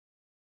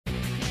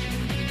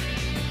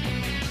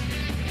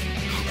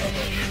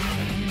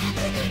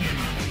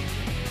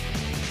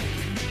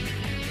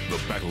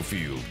The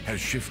battlefield has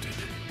shifted.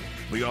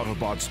 The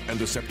Autobots and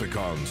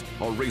Decepticons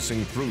are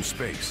racing through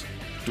space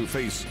to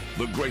face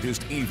the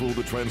greatest evil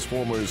the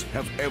Transformers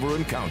have ever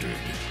encountered.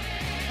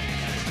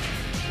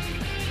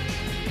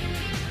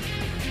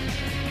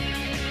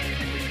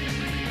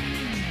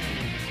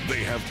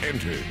 They have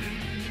entered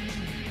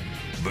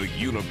the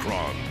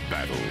Unicron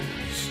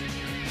battles.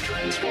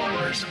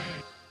 Transformers.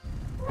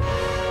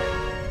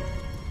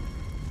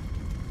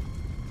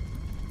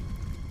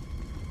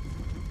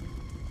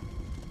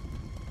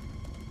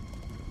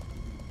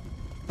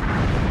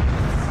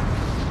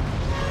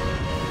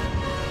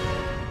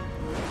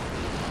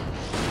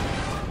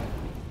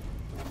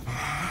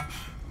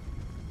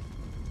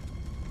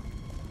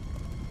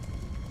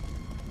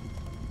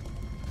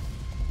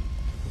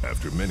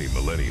 After many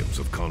millenniums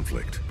of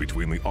conflict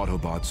between the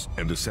Autobots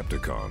and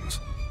Decepticons,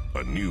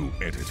 a new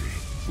entity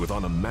with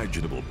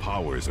unimaginable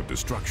powers of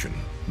destruction,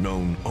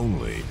 known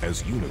only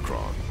as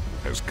Unicron,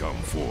 has come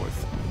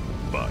forth.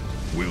 But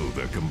will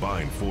their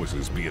combined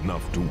forces be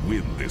enough to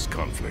win this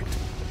conflict?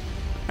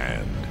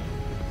 And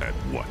at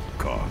what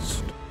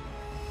cost?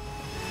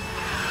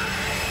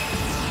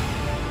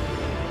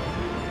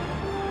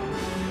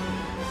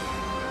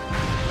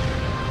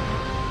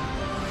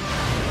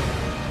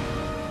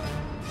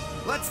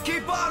 Let's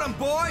keep on them,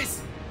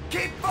 boys!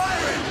 Keep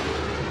firing!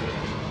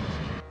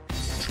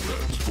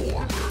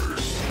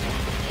 Transformers.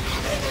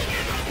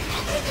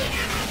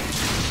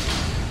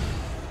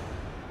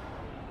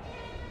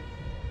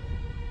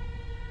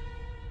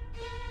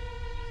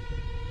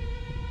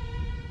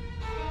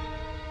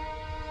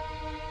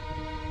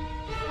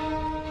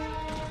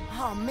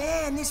 Oh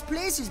man, this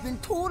place has been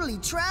totally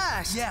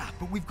trashed. Yeah,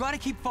 but we've got to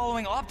keep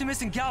following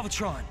Optimus and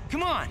Galvatron.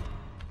 Come on!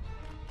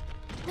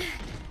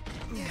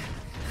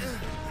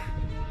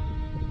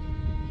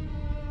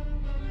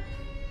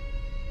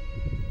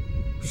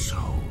 So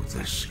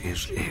this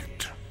is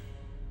it.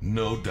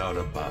 No doubt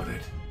about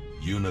it.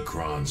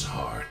 Unicron's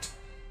heart.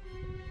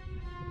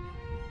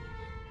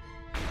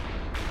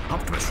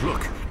 Optimus,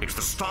 look! It's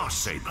the Star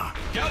Saber!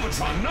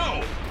 Galvatron,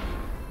 no!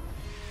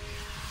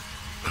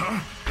 Huh?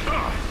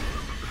 Ah!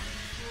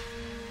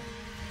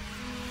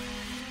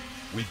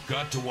 We've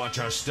got to watch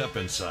our step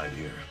inside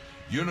here.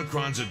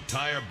 Unicron's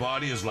entire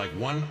body is like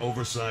one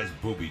oversized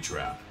booby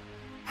trap.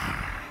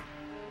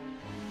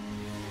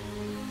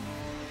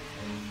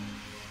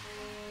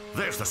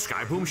 There's the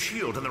Skyboom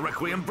shield and the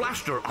Requiem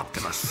blaster,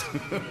 Optimus!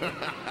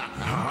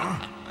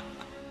 Huh?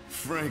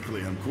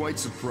 Frankly, I'm quite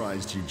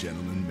surprised you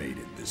gentlemen made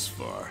it this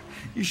far.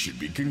 You should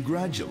be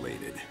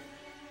congratulated.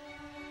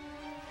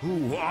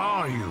 Who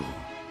are you?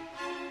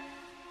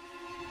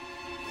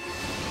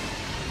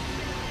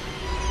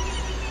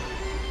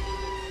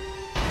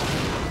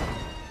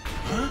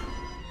 Huh?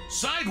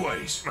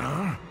 Sideways!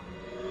 Huh?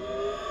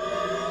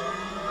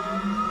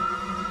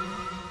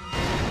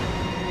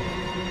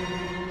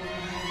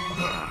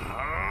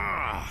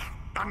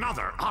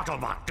 Another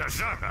Autobot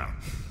deserter!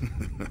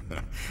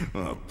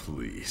 Oh,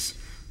 please.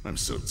 I'm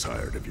so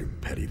tired of your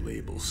petty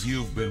labels.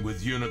 You've been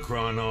with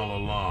Unicron all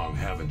along,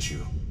 haven't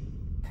you?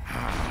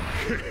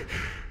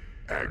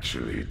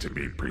 Actually, to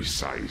be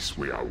precise,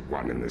 we are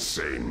one and the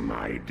same,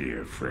 my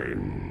dear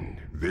friend.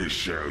 This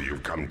shell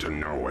you've come to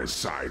know as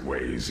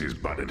Sideways is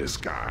but a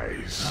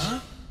disguise. Huh?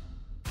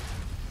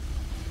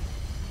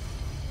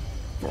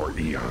 For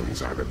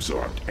eons, I've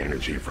absorbed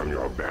energy from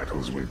your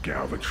battles with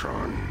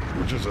Galvatron,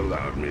 which has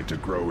allowed me to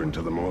grow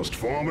into the most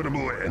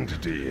formidable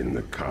entity in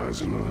the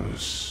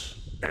cosmos.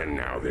 And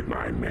now that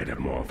my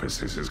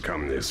metamorphosis has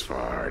come this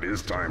far, it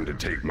is time to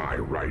take my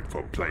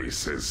rightful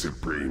place as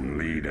Supreme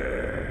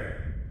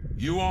Leader.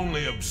 You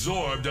only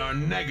absorbed our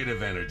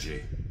negative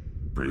energy.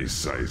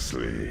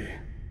 Precisely.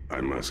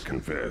 I must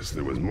confess,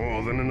 there was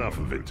more than enough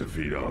of it to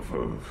feed off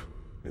of.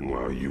 And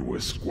while you were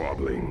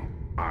squabbling,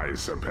 I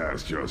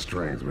surpassed your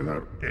strength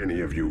without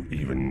any of you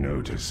even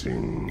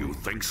noticing. You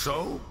think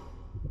so?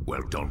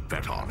 Well, don't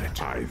bet on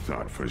it. I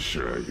thought for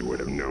sure you would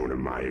have known of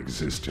my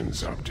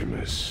existence,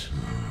 Optimus.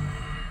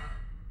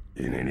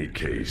 In any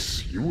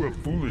case, you were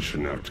foolish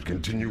enough to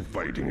continue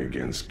fighting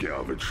against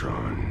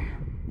Galvatron.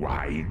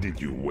 Why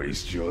did you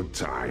waste your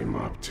time,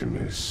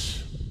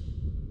 Optimus?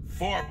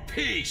 For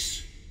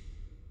peace!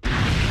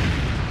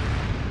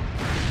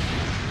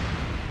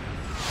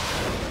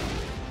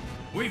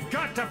 We've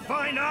got to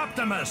find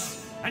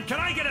Optimus! And can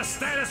I get a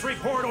status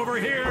report over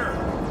here?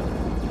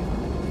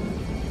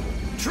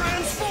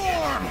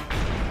 Transform!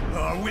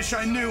 Oh, I wish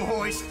I knew,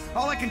 Hoist.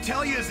 All I can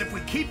tell you is if we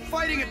keep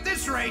fighting at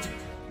this rate,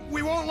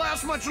 we won't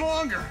last much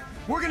longer.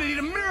 We're gonna need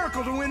a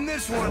miracle to win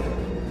this one.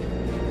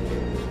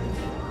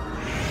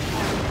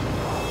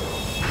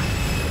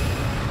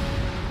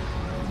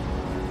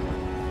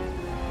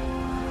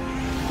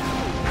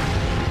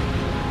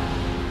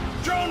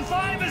 Drone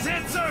 5 is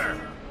hit, sir!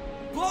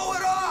 Blow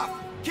it off!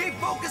 Keep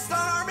focused on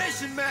our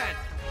mission, men!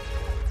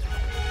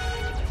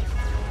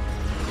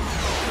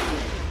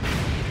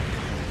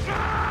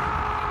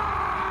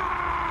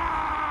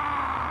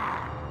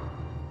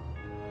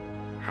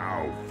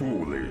 How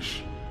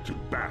foolish to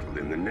battle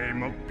in the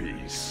name of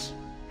peace.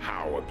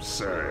 How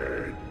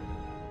absurd.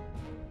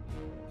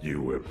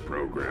 You were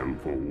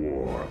programmed for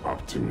war,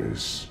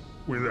 Optimus.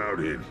 Without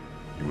it,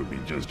 you would be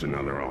just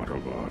another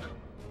Autobot.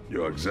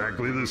 You're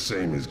exactly the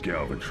same as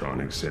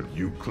Galvatron, except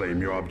you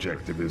claim your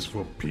objective is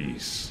for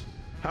peace.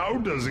 How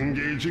does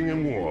engaging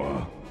in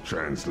war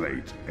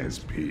translate as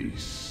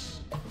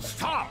peace?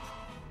 Stop!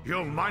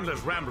 Your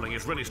mindless rambling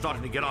is really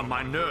starting to get on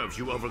my nerves,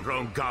 you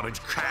overgrown garbage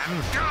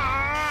can.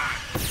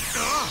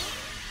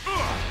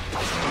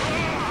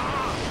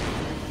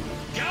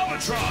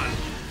 Galvatron!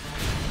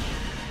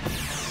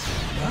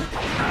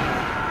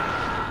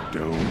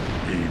 Don't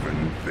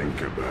even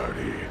think about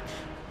it.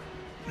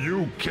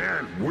 You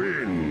can't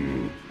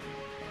win!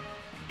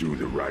 Do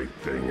the right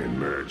thing and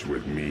merge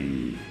with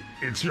me.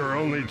 It's your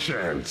only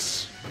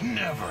chance.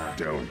 Never!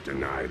 Don't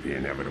deny the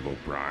inevitable,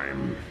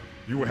 Prime.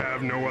 You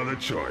have no other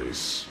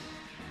choice.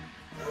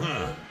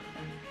 Huh.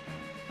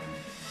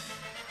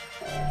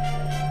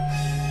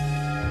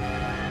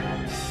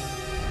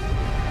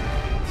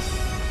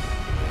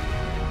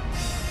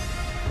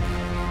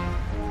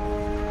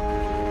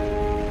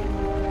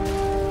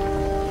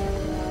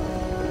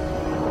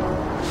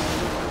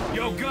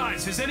 Yo,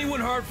 guys, has anyone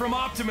heard from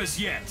Optimus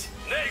yet?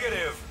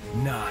 Negative.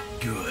 Not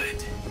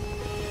good.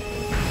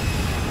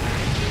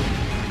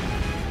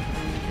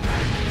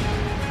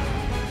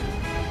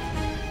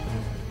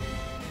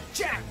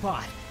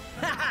 Jackpot!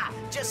 Haha!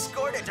 Just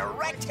scored a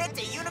direct hit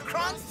to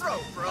Unicron's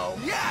throat, bro!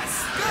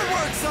 Yes! Good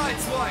work,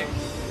 Sideswipe!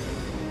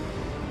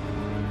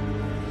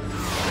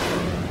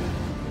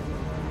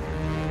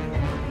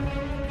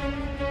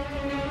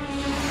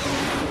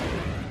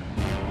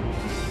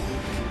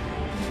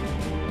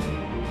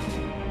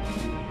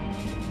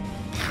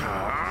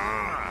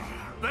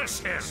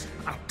 This is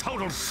a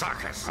total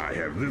circus. I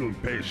have little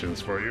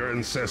patience for your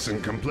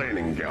incessant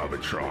complaining,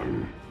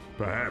 Galvatron.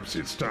 Perhaps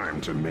it's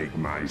time to make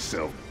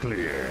myself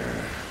clear.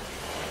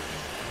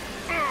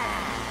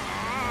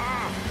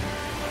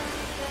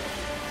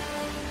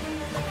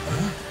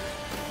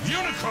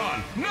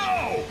 Unicron!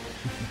 No!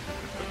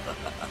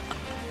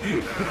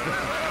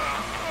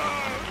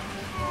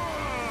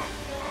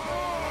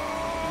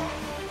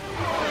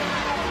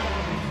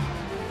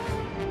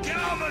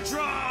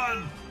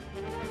 Galvatron!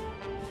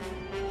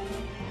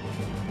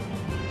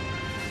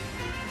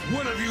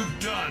 What have you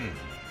done?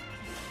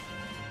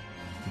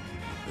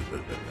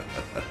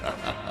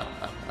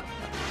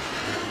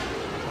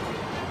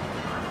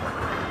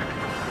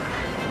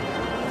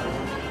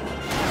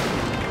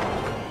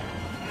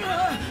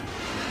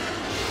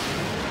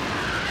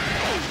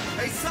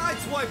 Hey,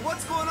 Sideswipe,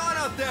 what's going on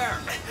out there?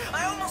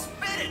 I almost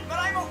bit it, but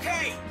I'm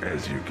okay!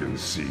 As you can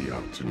see,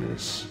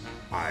 Optimus,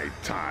 I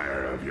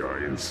tire of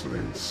your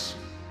insolence.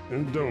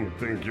 And don't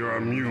think you're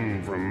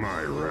immune from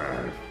my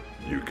wrath.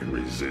 You can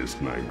resist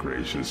my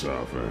gracious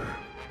offer,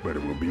 but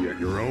it will be at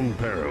your own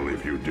peril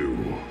if you do.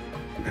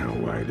 Now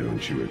why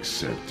don't you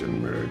accept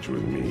and merge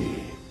with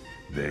me?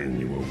 Then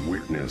you will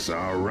witness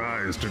our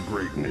rise to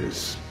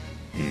greatness.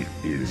 It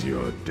is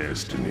your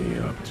destiny,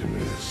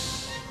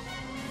 Optimus.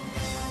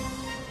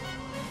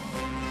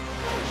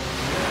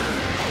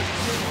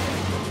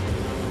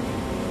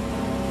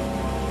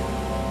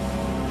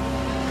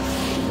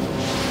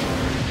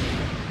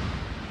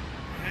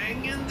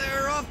 Hang in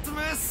there,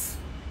 Optimus!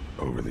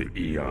 Over the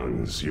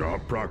eons, your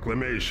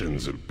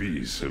proclamations of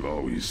peace have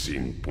always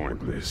seemed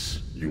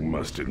pointless. You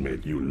must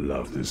admit you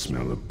love the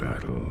smell of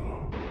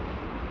battle.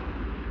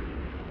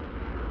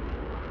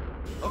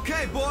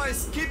 Okay,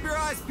 boys, keep your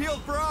eyes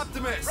peeled for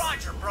Optimus!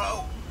 Roger,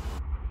 bro!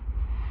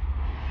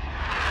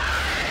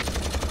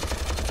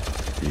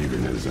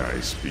 Even as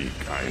I speak,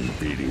 I am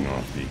feeding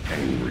off the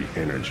angry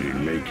energy,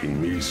 making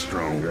me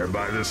stronger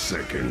by the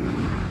second.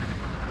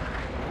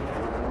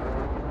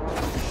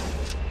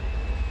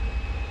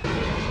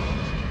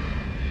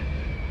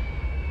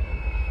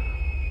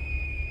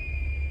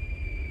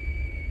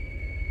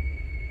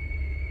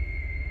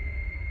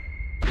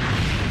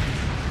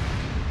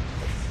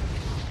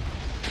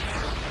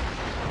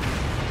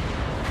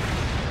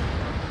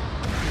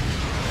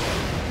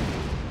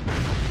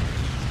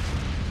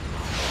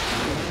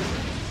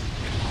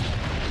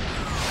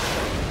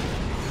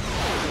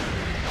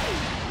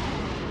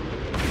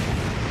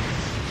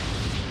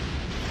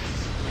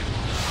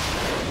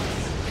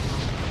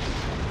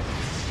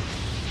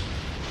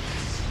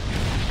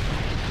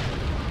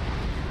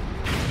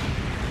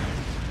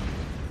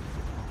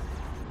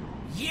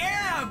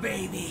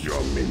 Baby!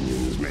 Your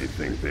minions may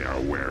think they are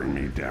wearing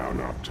me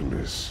down,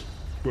 Optimus.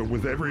 But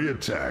with every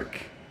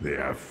attack, they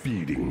are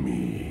feeding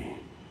me.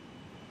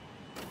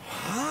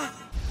 Huh?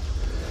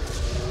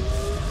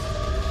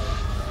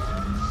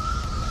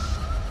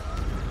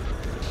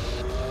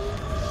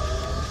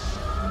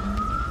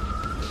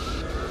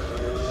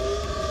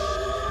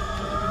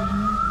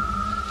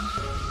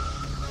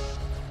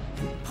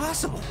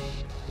 Impossible.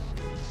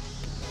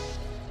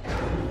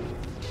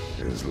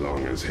 As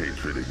long as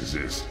hatred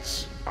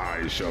exists,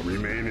 I shall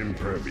remain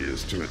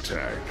impervious to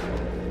attack.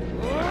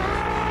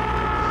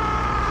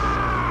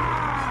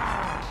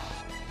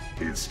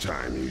 It's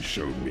time you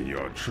showed me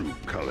your true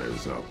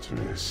colors,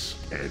 Optimus.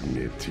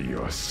 Admit to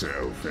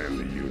yourself and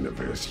the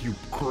universe you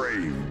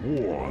crave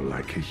war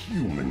like a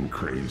human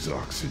craves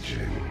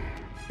oxygen.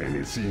 And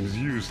it seems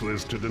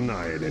useless to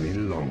deny it any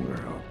longer,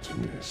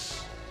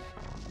 Optimus.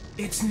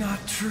 It's not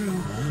true.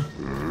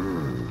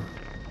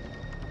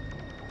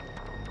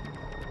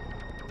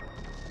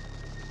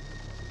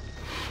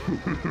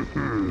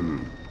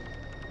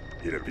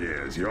 It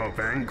appears your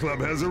fan club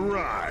has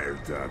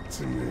arrived,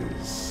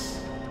 Optimus.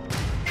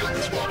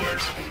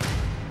 Transformers.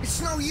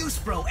 It's no use,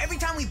 bro. Every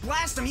time we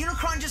blast them,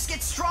 Unicron just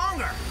gets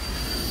stronger.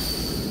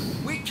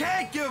 We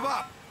can't give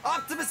up!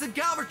 Optimus and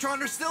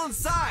Galvatron are still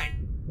inside!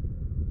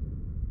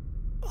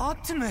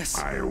 Optimus!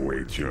 I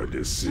await your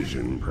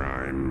decision,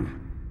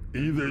 Prime.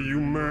 Either you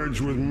merge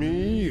with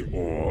me,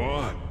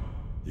 or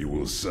you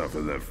will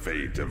suffer the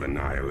fate of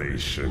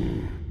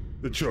annihilation.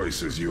 The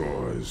choice is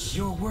yours.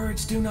 Your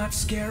words do not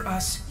scare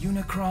us,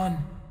 Unicron.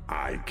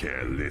 I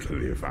care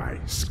little if I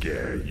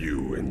scare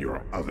you and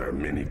your other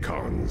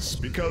minicons,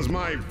 because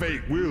my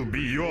fate will be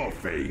your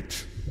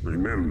fate.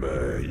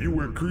 Remember, you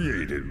were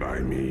created by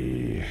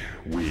me.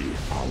 We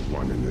are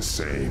one and the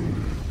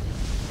same.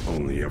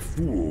 Only a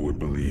fool would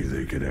believe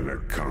they could ever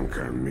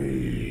conquer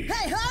me.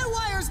 Hey,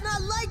 Highwire's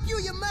not like you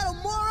metal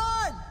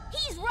moron!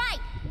 He's right!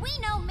 We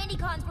know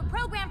minicons were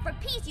programmed for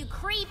peace, you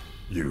creep!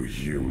 You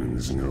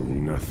humans know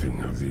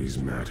nothing of these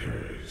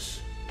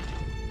matters.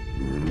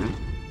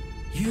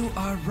 You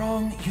are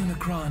wrong,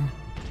 Unicron.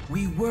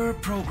 We were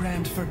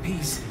programmed for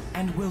peace,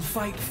 and will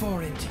fight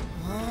for it.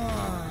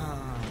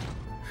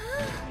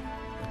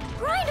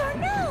 Grinder,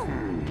 no!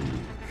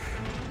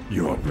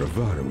 Your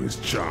bravado is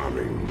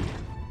charming,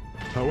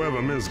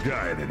 however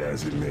misguided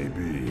as it may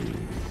be.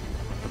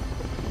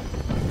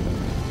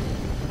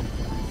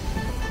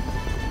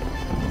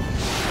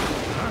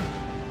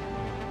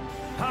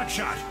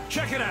 Hotshot,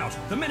 check it out!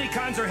 The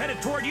minicons are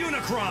headed toward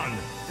Unicron!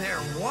 They're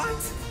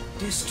what?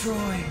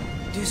 Destroy,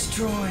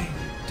 destroy,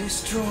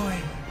 destroy.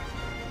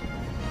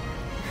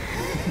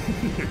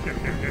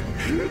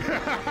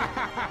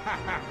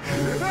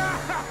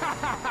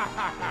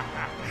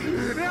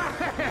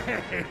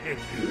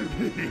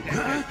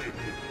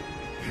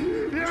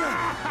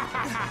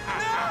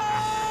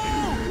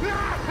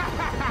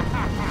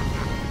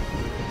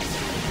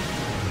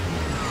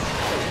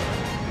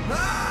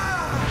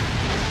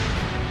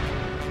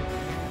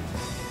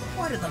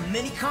 What do the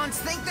minicons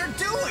think they're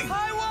doing?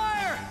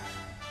 Highwire!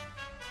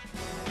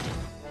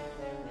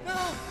 No!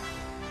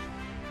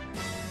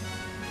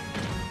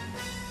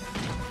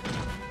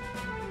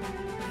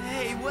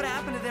 Hey, what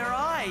happened to their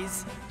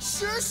eyes?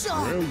 Sure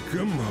shot!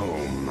 Welcome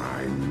home,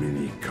 my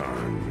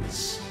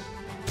minicons.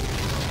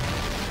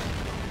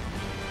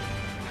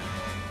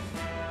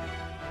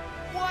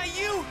 Why,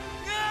 you...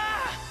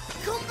 Ah!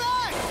 Come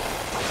back!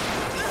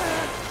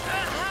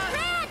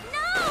 Red,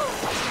 no!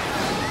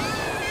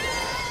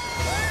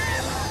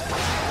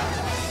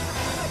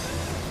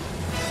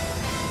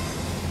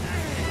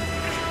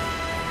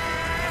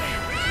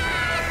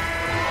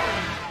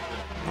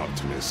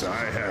 Optimus,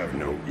 I have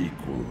no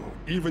equal.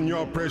 Even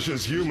your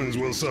precious humans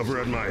will suffer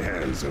at my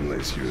hands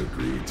unless you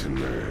agree to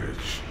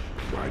merge.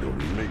 Why don't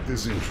we make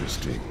this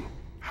interesting?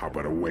 How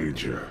about a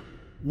wager?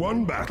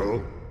 One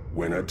battle,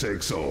 winner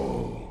takes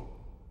all.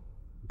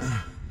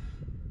 But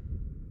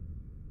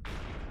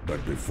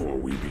before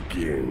we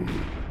begin,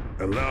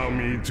 allow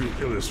me to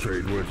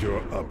illustrate what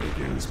you're up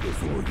against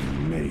before you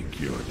make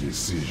your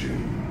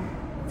decision.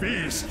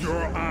 Feast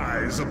your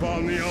eyes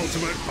upon the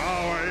ultimate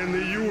power in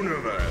the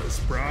universe,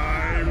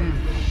 Prime!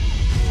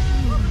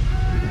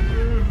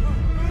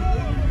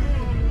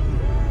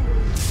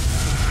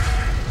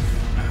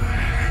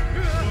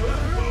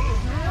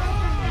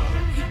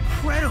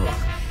 Incredible!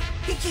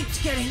 He keeps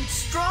getting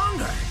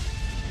stronger!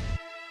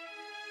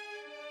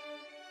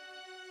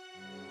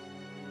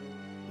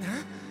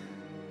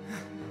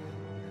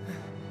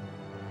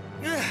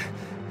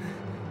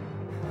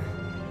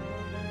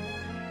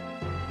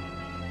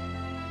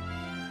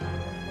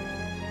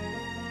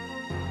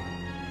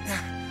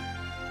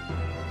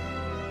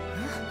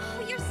 Oh,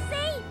 you're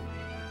safe!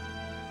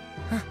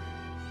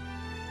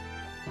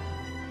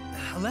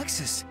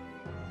 Alexis,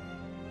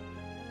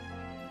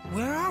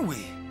 where are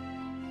we?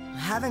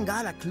 Haven't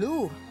got a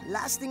clue.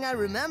 Last thing I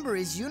remember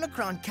is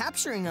Unicron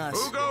capturing us.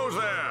 Who goes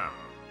there?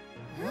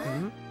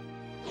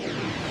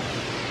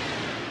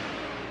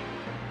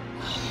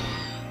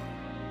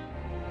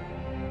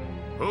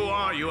 Who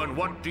are you and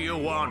what do you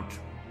want?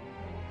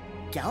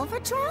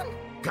 Galvatron?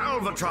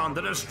 Galvatron,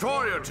 the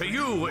Destroyer to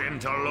you,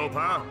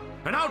 interloper!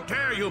 And how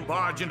dare you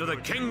barge into the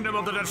kingdom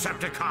of the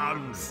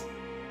Decepticons?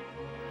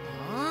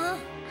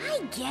 I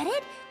get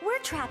it! We're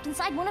trapped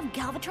inside one of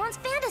Galvatron's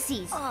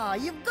fantasies! Aw,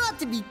 you've got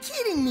to be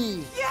kidding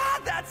me! Yeah,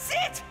 that's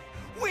it!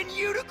 When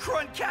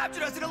Unicron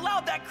captured us, it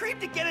allowed that creep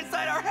to get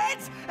inside our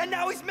heads, and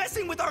now he's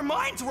messing with our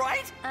minds,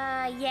 right?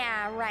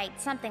 Yeah, right.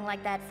 Something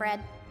like that, Fred.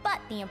 But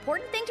the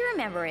important thing to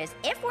remember is,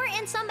 if we're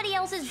in somebody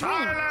else's dream...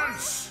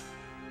 Silence!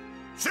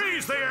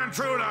 Seize the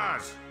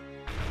intruders!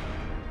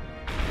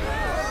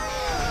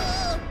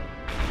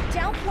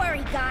 Don't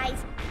worry,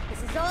 guys.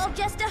 This is was all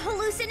just a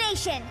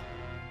hallucination.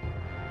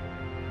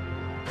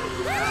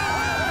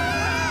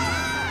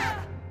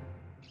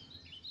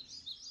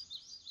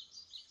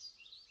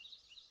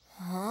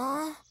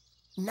 Huh?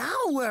 Now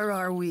where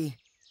are we?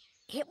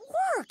 It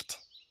worked!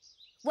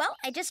 Well,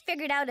 I just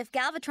figured out if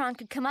Galvatron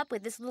could come up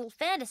with this little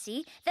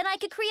fantasy, then I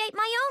could create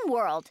my own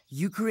world.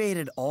 You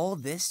created all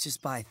this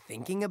just by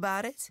thinking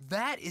about it?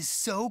 That is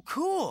so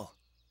cool!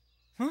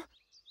 Huh?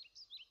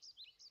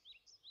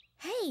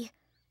 Hey,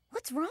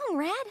 what's wrong,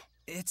 Rad?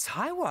 It's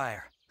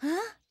Highwire.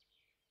 Huh?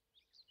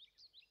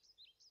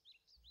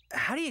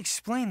 How do you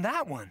explain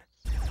that one?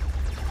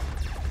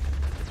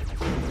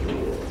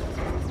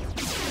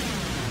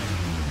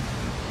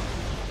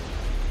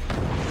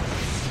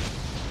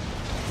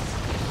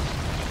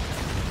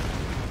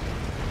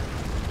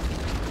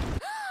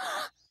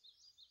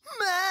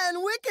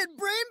 Man, wicked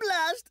brain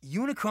blast!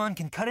 Unicron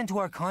can cut into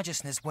our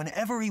consciousness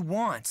whenever he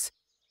wants.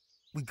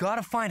 We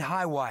gotta find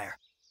Highwire.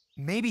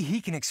 Maybe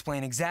he can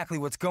explain exactly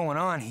what's going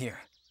on here.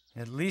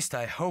 At least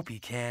I hope he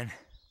can.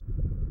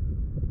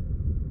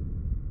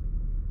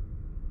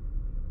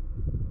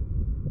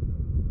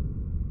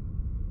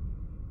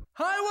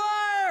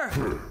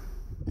 Highwire!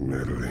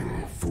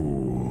 Meddling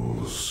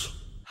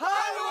fools.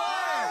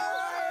 Highwire!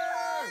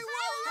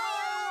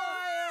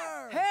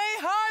 Hey,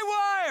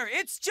 Highwire!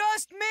 It's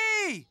just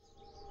me!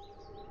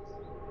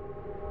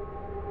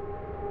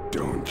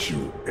 Don't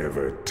you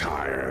ever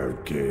tire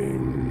of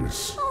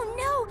games? Oh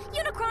no!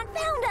 Unicron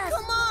found us!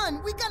 Come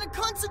on! We gotta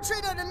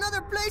concentrate on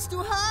another place to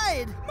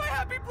hide! My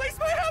happy place,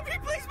 my happy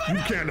place, my You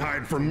happy... can't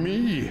hide from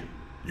me.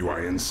 You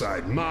are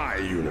inside my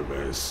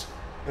universe.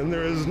 And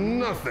there is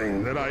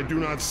nothing that I do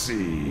not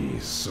see,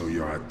 so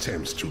your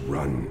attempts to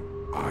run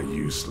are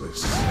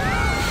useless.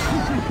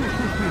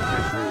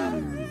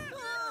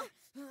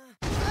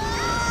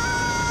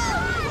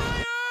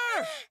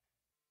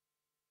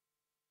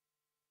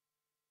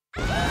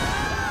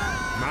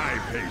 My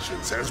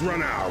patience has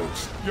run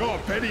out. Your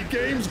petty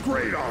games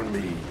grate on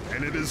me,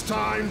 and it is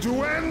time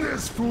to end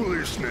this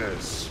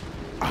foolishness.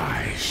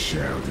 I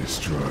shall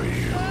destroy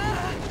you.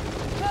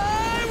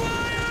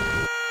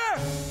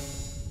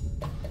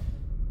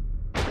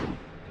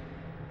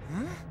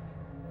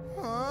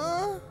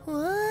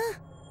 What?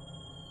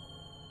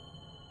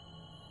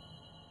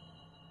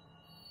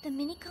 The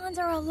Minicons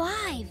are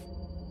alive!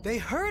 They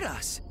heard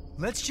us!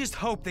 Let's just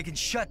hope they can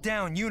shut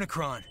down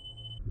Unicron.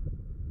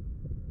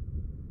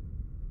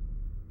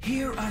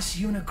 Hear us,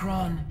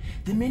 Unicron.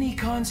 The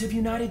Minicons have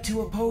united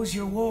to oppose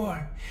your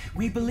war.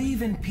 We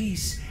believe in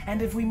peace,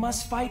 and if we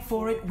must fight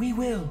for it, we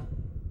will.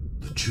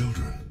 The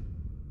children.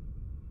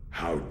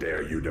 How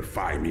dare you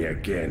defy me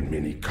again,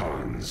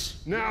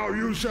 Minicons? Now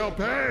you shall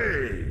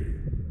pay!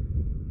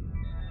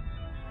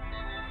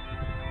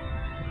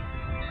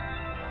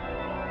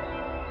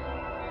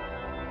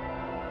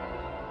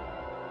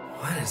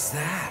 What is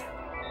that?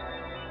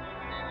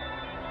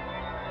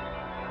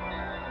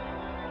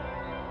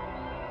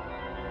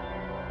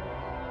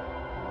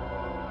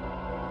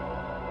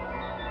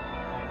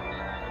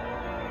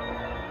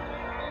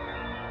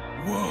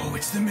 Whoa,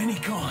 it's the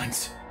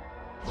Minicons!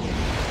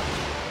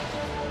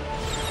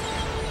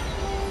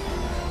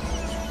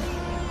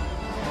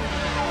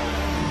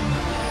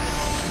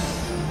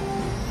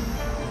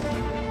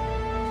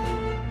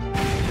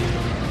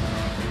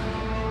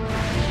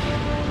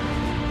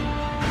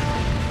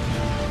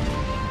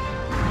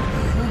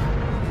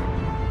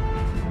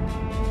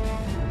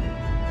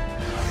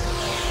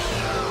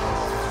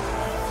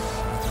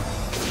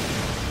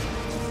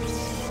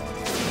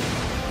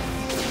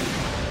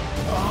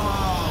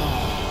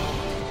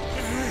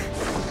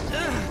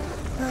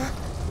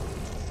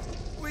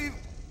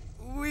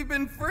 We've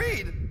been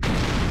freed!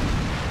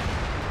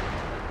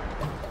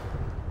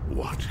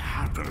 What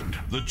happened?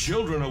 The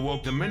children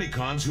awoke the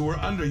Minicons who were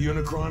under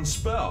Unicron's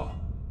spell.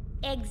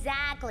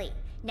 Exactly.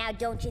 Now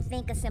don't you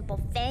think a simple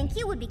thank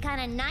you would be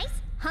kinda nice?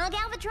 Huh,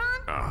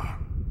 Galvatron?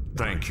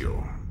 Thank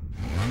you.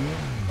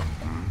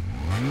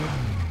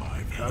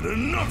 I've had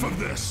enough of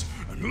this!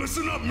 And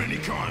listen up,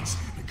 Minicons,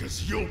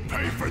 because you'll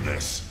pay for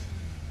this!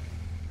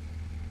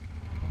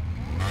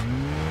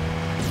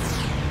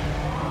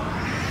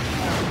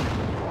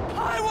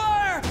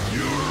 Highwire!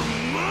 You're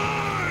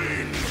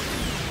mine!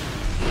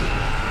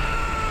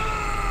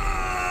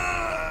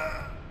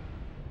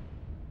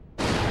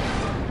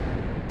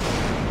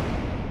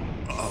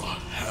 I'll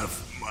have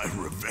my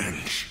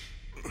revenge.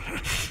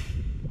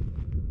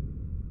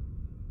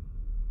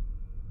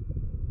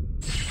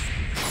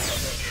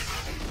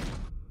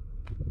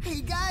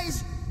 Hey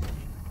guys!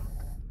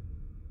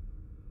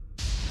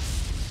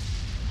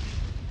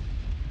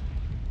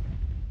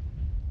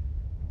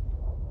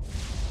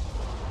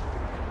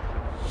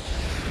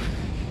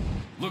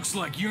 Looks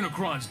like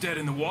Unicron's dead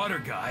in the water,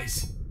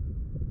 guys.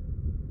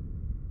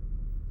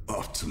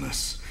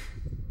 Optimus,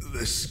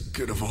 this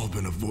could have all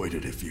been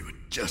avoided if you had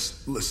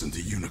just listened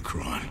to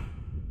Unicron.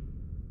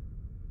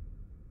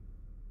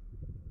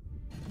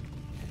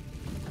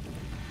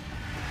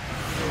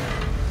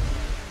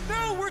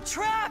 No, we're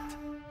trapped!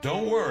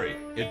 Don't worry,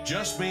 it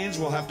just means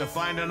we'll have to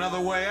find another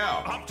way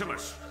out.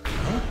 Optimus!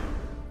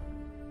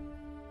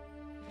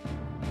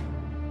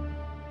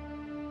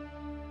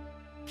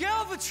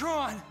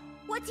 Galvatron!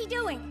 What's he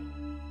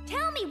doing?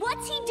 Tell me,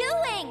 what's he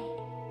doing?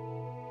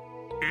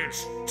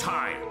 It's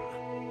time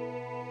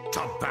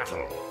to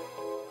battle.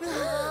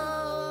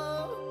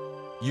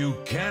 You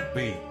can't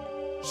be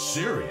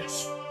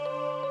serious.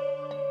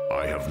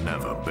 I have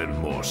never been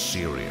more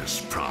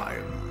serious,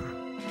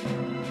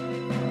 Prime.